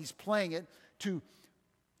show. I think he's playing it to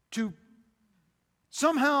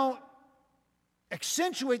somehow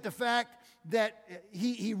accentuate the fact that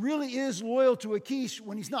he really is loyal to Achish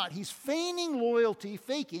when he's not. He's feigning loyalty,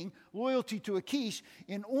 faking loyalty to Achish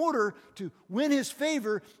in order to win his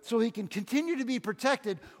favor so he can continue to be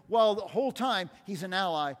protected while the whole time he's an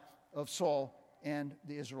ally of Saul and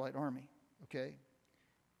the Israelite army. Okay?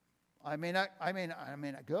 I may not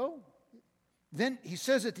go. Then he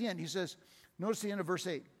says at the end, notice the end of verse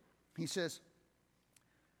 8. He says,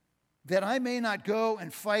 that I may not go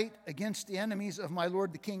and fight against the enemies of my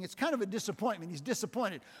lord the king. It's kind of a disappointment. He's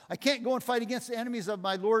disappointed. I can't go and fight against the enemies of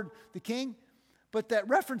my lord the king. But that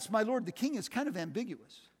reference, my lord the king, is kind of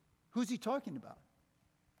ambiguous. Who's he talking about?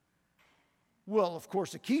 Well, of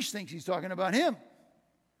course, Achish thinks he's talking about him.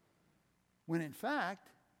 When in fact,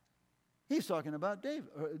 he's talking about David,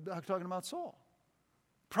 or talking about Saul.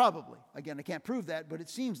 Probably. Again, I can't prove that, but it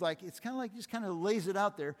seems like it's kind of like just kind of lays it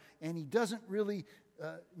out there, and he doesn't really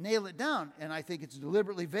nail it down. And I think it's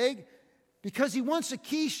deliberately vague because he wants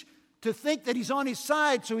Achish to think that he's on his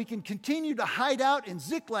side so he can continue to hide out in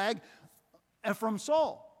Ziklag from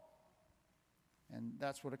Saul. And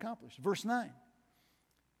that's what accomplished. Verse 9.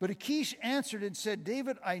 But Achish answered and said,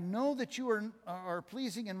 David, I know that you are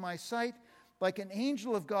pleasing in my sight like an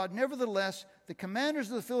angel of God. Nevertheless, the commanders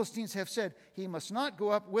of the Philistines have said, he must not go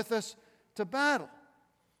up with us to battle.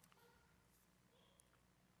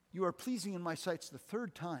 You are pleasing in my sight. It's the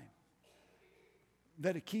third time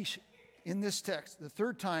that Achish, in this text, the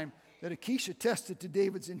third time that Achish attested to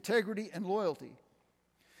David's integrity and loyalty.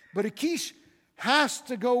 But Achish has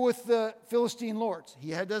to go with the Philistine lords.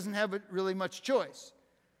 He doesn't have really much choice.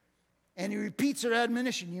 And he repeats their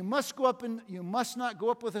admonition. You must go up and you must not go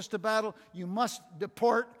up with us to battle. You must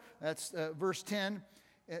depart. That's verse 10.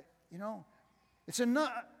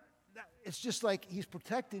 It's just like he's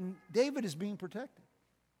protecting. David is being protected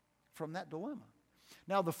from that dilemma.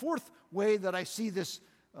 Now, the fourth way that I see this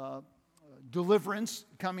deliverance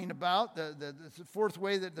coming about, the fourth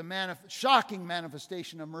way that the shocking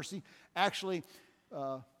manifestation of mercy actually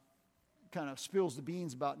kind of spills the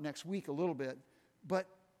beans about next week a little bit. But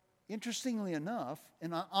interestingly enough,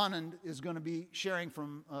 and Anand is going to be sharing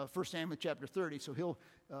from 1 Samuel chapter 30, so he'll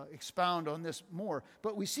expound on this more.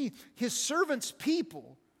 But we see his servants'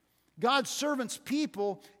 people, God's servants'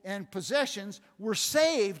 people and possessions were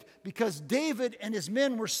saved because David and his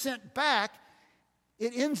men were sent back.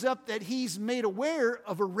 It ends up that he's made aware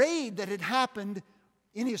of a raid that had happened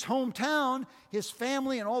in his hometown. His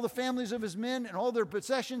family and all the families of his men and all their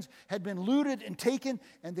possessions had been looted and taken,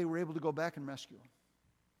 and they were able to go back and rescue him.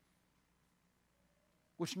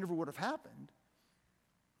 Which never would have happened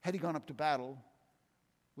had he gone up to battle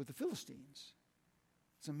with the Philistines.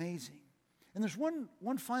 It's amazing. And there's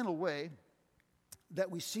one final way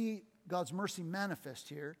that we see God's mercy manifest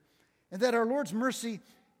here, and that our Lord's mercy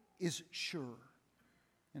is sure.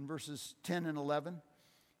 In verses 10 and 11.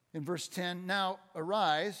 In verse 10, now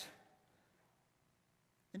arise,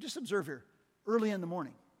 and just observe here, early in the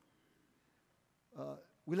morning.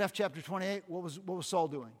 We left chapter 28. What was Saul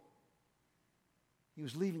doing? He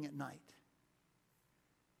was leaving at night.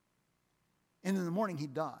 And in the morning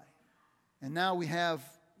he'd die. And now we have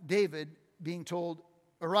David being told,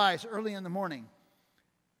 arise early in the morning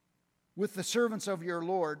with the servants of your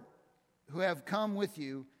Lord who have come with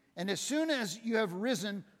you. And as soon as you have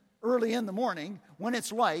risen early in the morning, when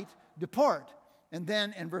it's light, depart. And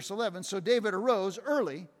then in verse 11, so David arose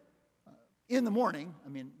early in the morning. I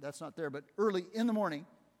mean, that's not there, but early in the morning.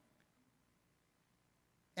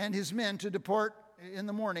 and his men to depart in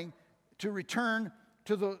the morning to return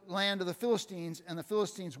to the land of the Philistines, and the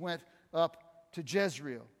Philistines went up to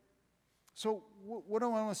Jezreel. So what do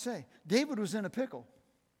I want to say? David was in a pickle,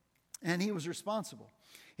 and he was responsible.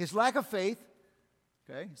 His lack of faith,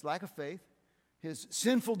 his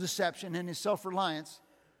sinful deception, and his self-reliance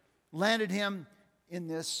landed him in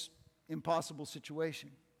this impossible situation.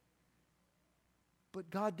 But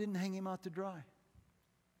God didn't hang him out to dry.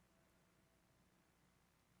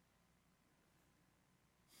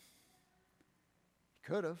 He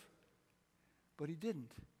could have, but he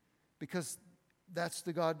didn't, because that's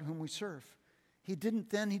the God whom we serve. He didn't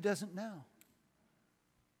then, he doesn't now.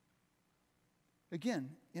 Again,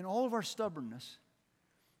 in all of our stubbornness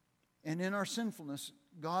and in our sinfulness,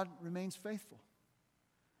 God remains faithful.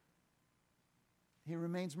 He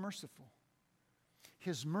remains merciful.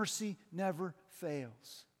 His mercy never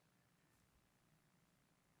fails,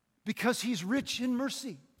 because he's rich in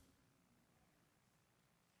mercy.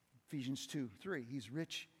 Ephesians 2:3, he's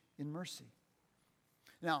rich in mercy.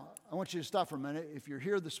 Now, I want you to stop for a minute. If you're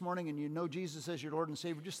here this morning and you know Jesus as your Lord and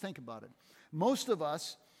Savior, just think about it. Most of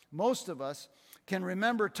us can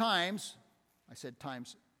remember times, I said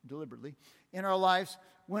times deliberately, in our lives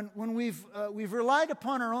when we've relied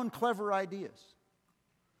upon our own clever ideas,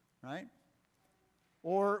 right?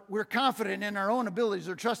 Or we're confident in our own abilities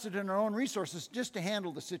or trusted in our own resources just to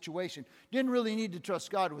handle the situation. Didn't really need to trust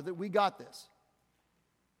God with it. We got this.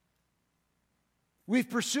 We've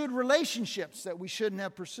pursued relationships that we shouldn't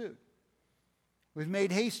have pursued. We've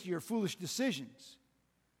made hasty or foolish decisions.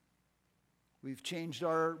 We've changed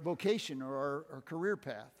our vocation or our career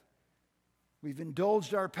path. We've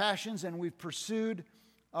indulged our passions, and we've pursued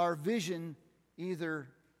our vision either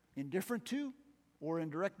indifferent to or in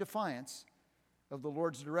direct defiance of the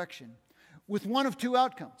Lord's direction, with one of two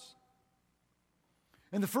outcomes.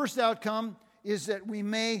 And the first outcome is that we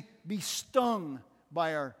may be stung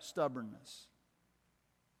by our stubbornness.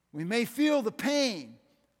 We may feel the pain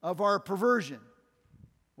of our perversion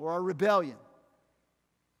or our rebellion.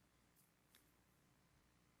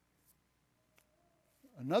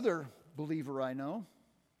 Another believer I know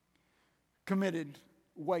committed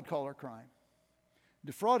white-collar crime,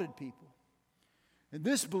 defrauded people. And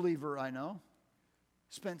this believer I know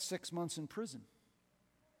spent 6 months in prison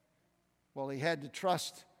while he had to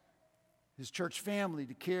trust his church family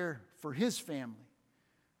to care for his family,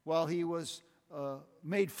 while he was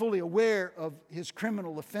made fully aware of his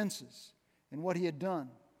criminal offenses and what he had done,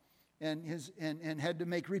 and had to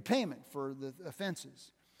make repayment for the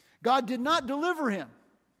offenses. God did not deliver him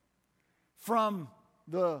from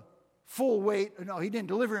the full weight. No, he didn't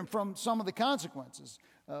deliver him from some of the consequences,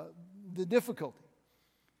 the difficulty.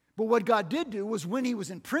 But what God did do was, when he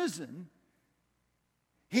was in prison,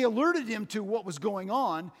 he alerted him to what was going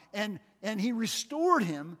on, and he restored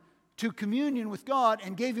him to communion with God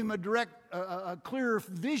and gave him a clearer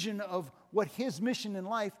vision of what his mission in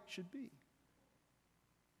life should be.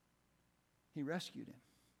 He rescued him.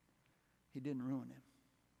 He didn't ruin him.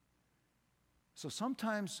 So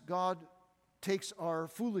sometimes God takes our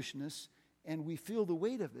foolishness and we feel the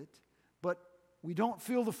weight of it, but we don't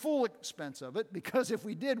feel the full expense of it, because if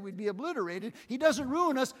we did, we'd be obliterated. He doesn't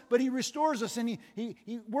ruin us, but he restores us, and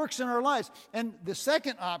he works in our lives. And the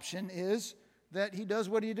second option is that he does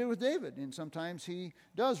what he did with David, and sometimes he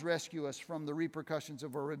does rescue us from the repercussions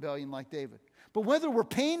of our rebellion like David. But whether we're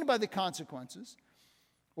pained by the consequences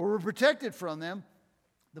or we're protected from them,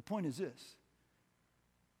 the point is this: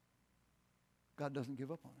 God doesn't give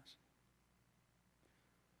up on us.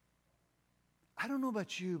 I don't know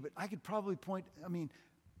about you, but I could probably point,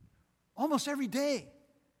 almost every day,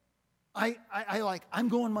 I'm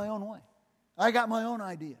going my own way. I got my own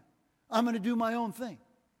idea. I'm going to do my own thing.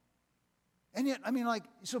 And yet,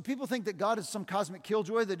 so people think that God is some cosmic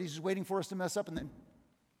killjoy, that he's just waiting for us to mess up and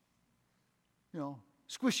then,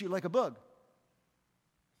 squish you like a bug.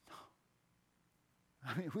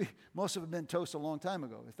 Most of them have been toast a long time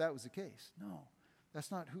ago, if that was the case. No, that's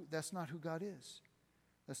not who God is.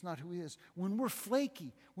 That's not who he is. When we're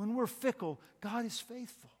flaky, when we're fickle, God is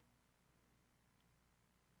faithful.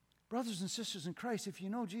 Brothers and sisters in Christ, if you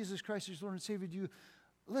know Jesus Christ as Lord and Savior,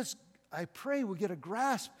 I pray we'll get a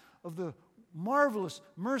grasp of the marvelous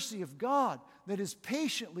mercy of God that is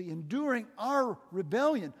patiently enduring our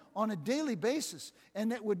rebellion on a daily basis,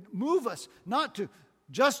 and that would move us not to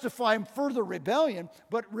justify further rebellion,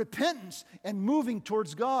 but repentance and moving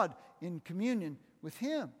towards God in communion with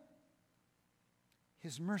him.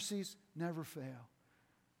 His mercies never fail.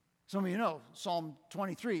 Some of you know Psalm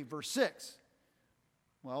 23, verse 6.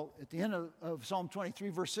 Well, at the end of Psalm 23,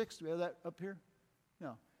 verse 6, do we have that up here?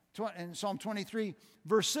 No. In Psalm 23,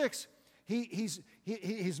 verse 6,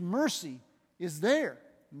 His mercy is there.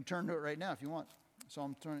 You can turn to it right now if you want.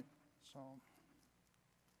 Psalm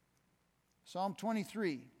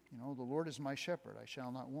 23. You know, the Lord is my shepherd, I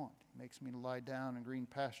shall not want. He makes me to lie down in green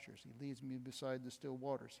pastures. He leads me beside the still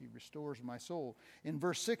waters. He restores my soul. In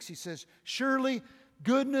verse 6 he says, surely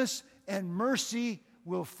goodness and mercy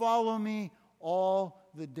will follow me all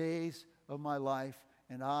the days of my life,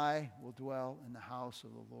 and I will dwell in the house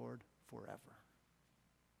of the Lord forever.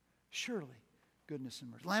 Surely goodness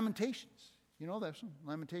and mercy. Lamentations. You know that one?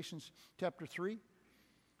 Lamentations chapter 3.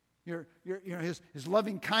 His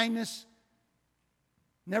loving kindness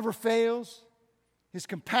never fails. His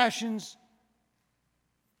compassions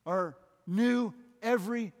are new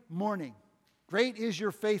every morning. Great is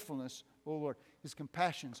your faithfulness, O Lord. His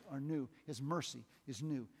compassions are new. His mercy is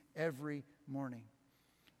new every morning.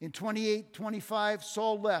 In 28:25,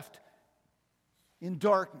 Saul left in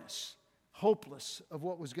darkness, hopeless of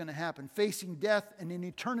what was going to happen, facing death and an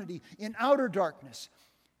eternity in outer darkness.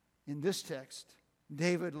 In this text,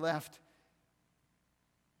 David left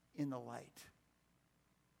in the light,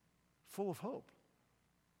 full of hope.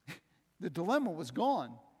 The dilemma was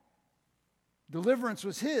gone. Deliverance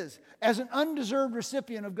was his as an undeserved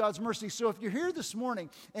recipient of God's mercy. So if you're here this morning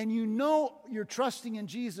and you know you're trusting in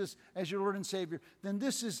Jesus as your Lord and Savior, then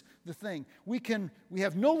this is the thing. We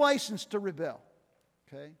have no license to rebel.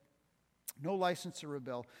 Okay? No license to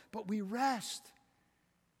rebel. But we rest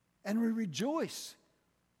and we rejoice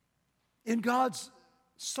in God's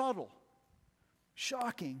subtle,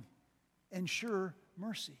 shocking, and sure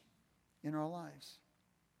mercy in our lives.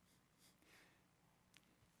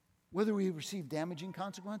 Whether we receive damaging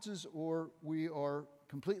consequences or we are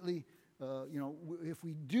completely, if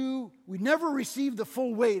we do, we never receive the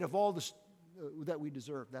full weight of all this that we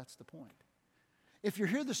deserve. That's the point. If you're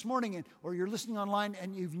here this morning or you're listening online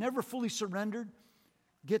and you've never fully surrendered,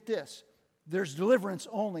 get this. There's deliverance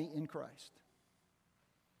only in Christ.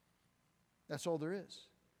 That's all there is.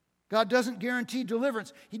 God doesn't guarantee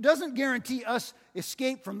deliverance. He doesn't guarantee us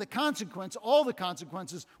escape from the consequence, all the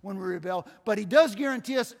consequences when we rebel, but He does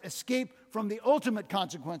guarantee us escape from the ultimate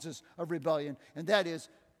consequences of rebellion, and that is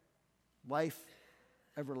life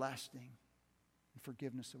everlasting and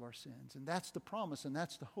forgiveness of our sins. And that's the promise, and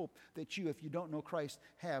that's the hope that you, if you don't know Christ,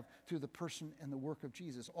 have through the person and the work of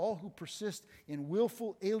Jesus. All who persist in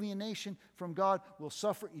willful alienation from God will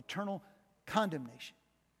suffer eternal condemnation.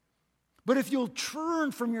 But if you'll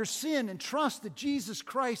turn from your sin and trust that Jesus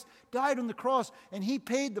Christ died on the cross and He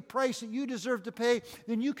paid the price that you deserve to pay,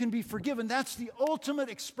 then you can be forgiven. That's the ultimate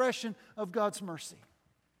expression of God's mercy.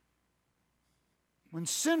 When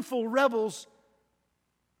sinful rebels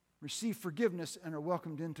receive forgiveness and are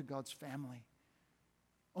welcomed into God's family,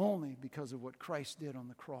 only because of what Christ did on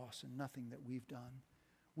the cross and nothing that we've done.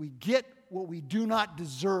 We get what we do not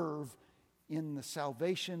deserve in the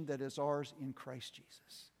salvation that is ours in Christ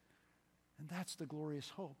Jesus. And that's the glorious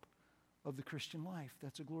hope of the Christian life.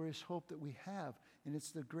 That's a glorious hope that we have. And it's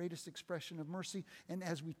the greatest expression of mercy. And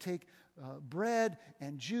as we take bread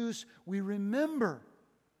and juice, we remember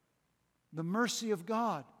the mercy of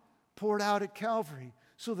God poured out at Calvary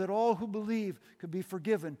so that all who believe could be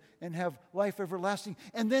forgiven and have life everlasting.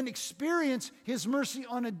 And then experience His mercy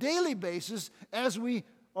on a daily basis as we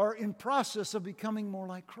are in process of becoming more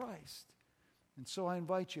like Christ. And so I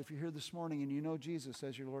invite you, if you're here this morning and you know Jesus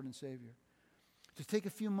as your Lord and Savior, to take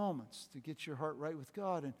a few moments to get your heart right with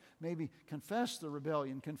God and maybe confess the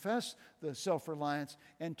rebellion, confess the self-reliance,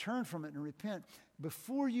 and turn from it and repent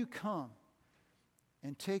before you come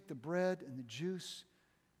and take the bread and the juice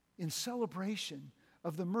in celebration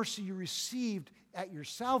of the mercy you received at your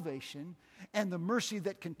salvation and the mercy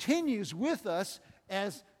that continues with us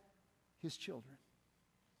as His children.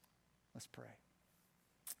 Let's pray.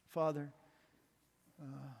 Father,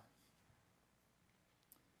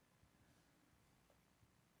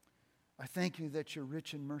 I thank You that You're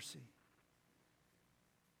rich in mercy.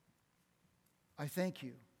 I thank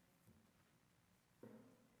You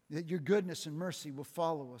that Your goodness and mercy will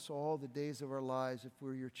follow us all the days of our lives if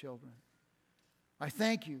we're Your children. I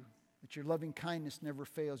thank You that Your loving kindness never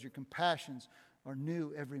fails. Your compassions are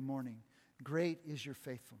new every morning. Great is Your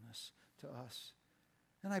faithfulness to us.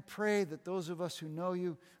 And I pray that those of us who know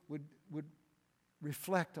You would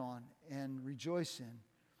reflect on and rejoice in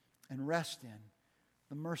and rest in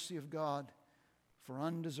the mercy of God for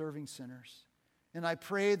undeserving sinners. And I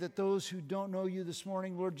pray that those who don't know You this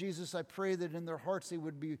morning, Lord Jesus, I pray that in their hearts they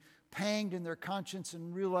would be panged in their conscience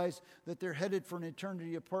and realize that they're headed for an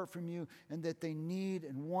eternity apart from You and that they need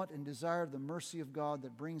and want and desire the mercy of God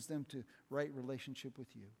that brings them to right relationship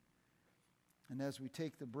with You. And as we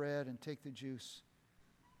take the bread and take the juice,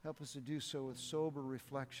 help us to do so with sober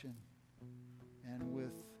reflection and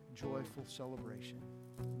with joyful celebration.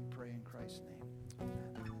 We pray in Christ's name.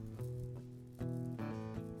 Amen.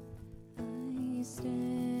 I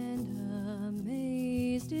stand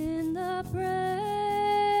amazed in the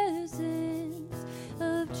presence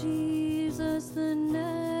of Jesus the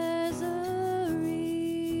Nazarene,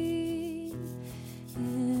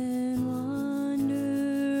 and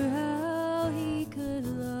wonder how he could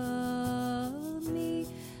love me,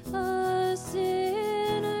 a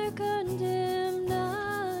sinner condemned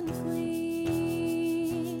unclean.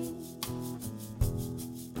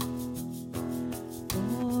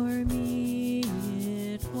 For me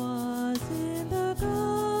it was in the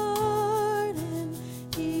garden,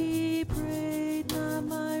 he prayed, not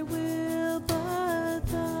my will but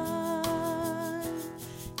thine.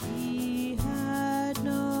 He had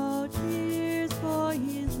no tears for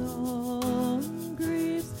his own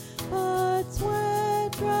griefs, but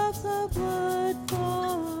sweat drops of blood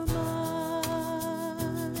for mine.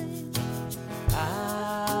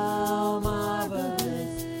 How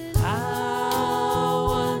marvelous, how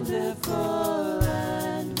wonderful,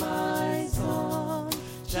 and my song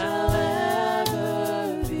shall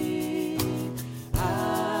ever be.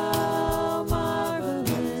 How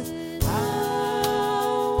marvelous,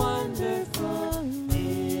 how wonderful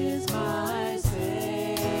is my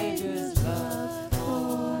Savior's love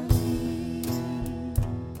for me.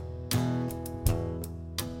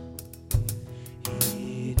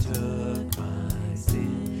 He took my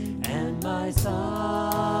sin and my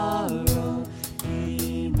sorrow,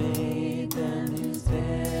 he made them his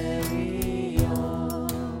very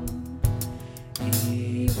own.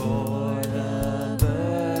 He bore the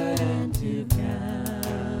burden to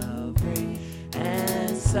Calvary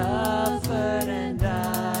and suffered and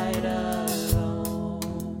died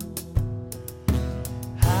alone.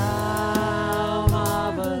 How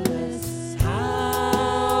marvelous,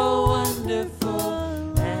 how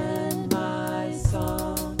wonderful, and my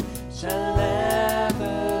song shall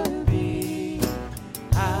ever be.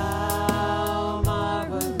 How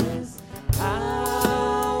marvelous,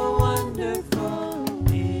 how wonderful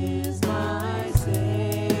is my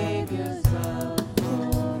Savior's love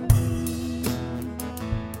for me.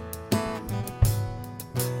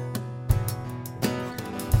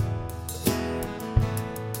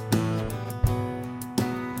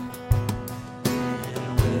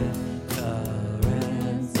 With the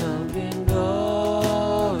ransomed in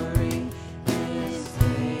glory, His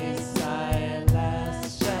face I at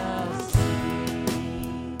last shall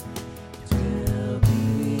see. 'Twill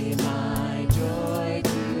be my joy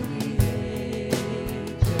to the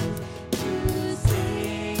ages to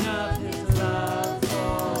sing of His love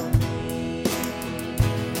for me.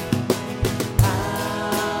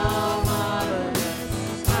 How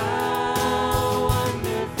marvelous, how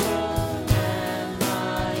wonderful, and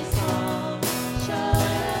my song shall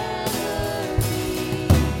ever be.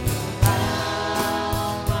 How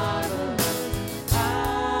marvelous, how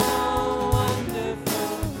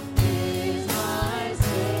wonderful is my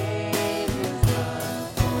Savior's love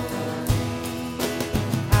for me.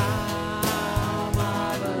 How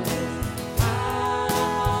marvelous,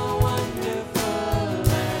 how wonderful,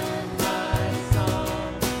 and my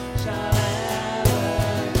song shall ever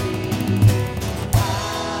be.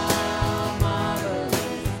 How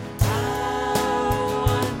marvelous, how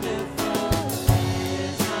wonderful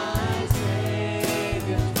is my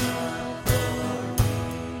Savior's love for me.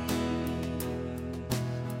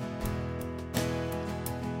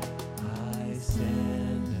 I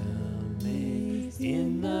stand amazed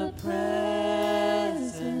in the presence